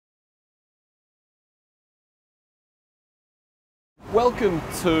Welcome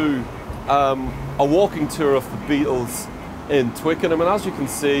to a walking tour of the Beatles in Twickenham, and as you can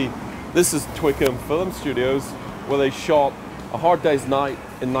see, this is Twickenham Film Studios, where they shot A Hard Day's Night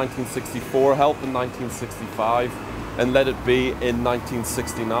in 1964, Help in 1965, and Let It Be in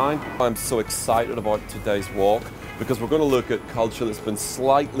 1969. I'm so excited about today's walk because we're going to look at culture that's been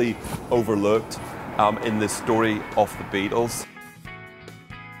slightly overlooked in this story of the Beatles.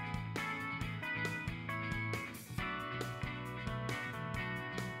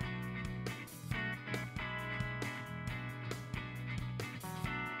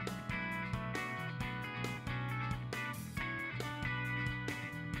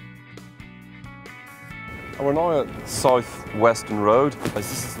 And we're now at South Western Road.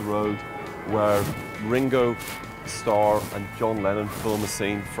 This is the road where Ringo Starr and John Lennon film a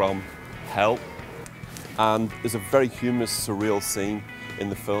scene from Help. And there's a very humorous, surreal scene in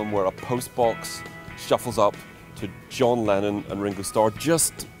the film where a postbox shuffles up to John Lennon and Ringo Starr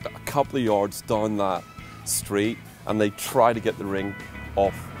just a couple of yards down that street, and they try to get the ring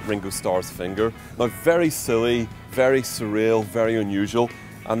off Ringo Starr's finger. Now, very silly, very surreal, very unusual.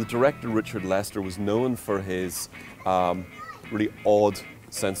 And the director, Richard Lester, was known for his really odd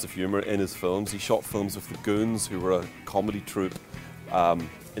sense of humour in his films. He shot films with the Goons, who were a comedy troupe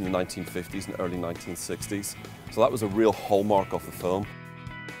in the 1950s and early 1960s. So that was a real hallmark of the film.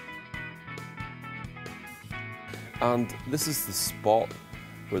 And this is the spot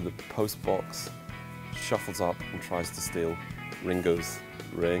where the postbox shuffles up and tries to steal Ringo's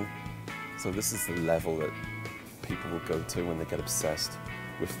ring. So this is the level that people will go to when they get obsessed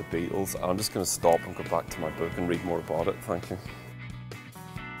with the Beatles. I'm just going to stop and go back to my book and read more about it. Thank you.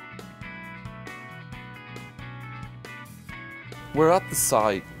 We're at the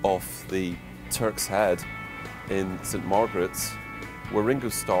site of the Turk's Head in St Margaret's, where Ringo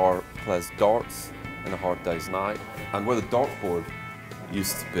Starr plays darts in A Hard Day's Night, and where the dartboard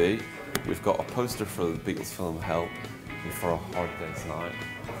used to be, we've got a poster for the Beatles film Help and for A Hard Day's Night.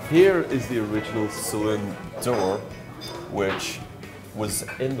 Here is the original saloon door, which was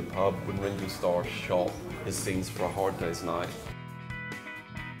in the pub when Ringo Starr shot his scenes for A Hard Day's Night.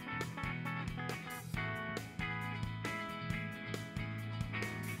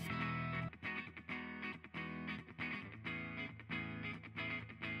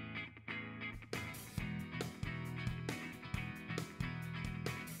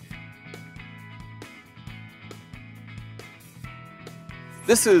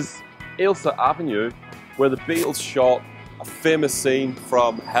 This is Ailsa Avenue, where the Beatles shot a famous scene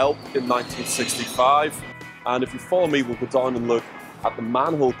from Help in 1965. And if you follow me, we'll go down and look at the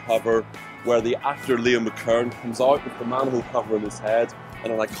manhole cover where the actor Leo McKern comes out with the manhole cover in his head,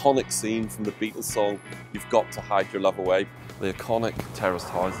 and an iconic scene from the Beatles song, You've Got to Hide Your Love Away. The iconic terraced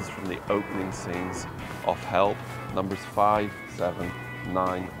houses from the opening scenes of Help, numbers 5, 7,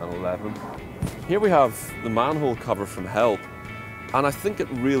 9 and 11. Here we have the manhole cover from Help, and I think it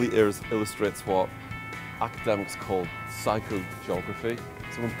really illustrates what academics call psychogeography.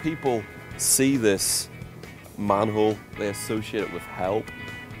 So when people see this manhole, they associate it with Help,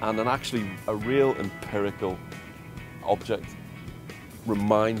 and then actually a real empirical object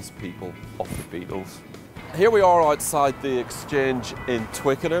reminds people of the Beatles. Here we are outside the Exchange in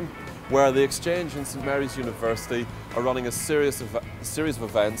Twickenham, where the Exchange and St Mary's University are running a series of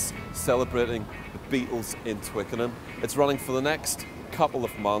events celebrating the Beatles in Twickenham. It's running for the next couple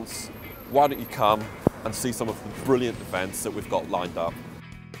of months. Why don't you come and see some of the brilliant events that we've got lined up?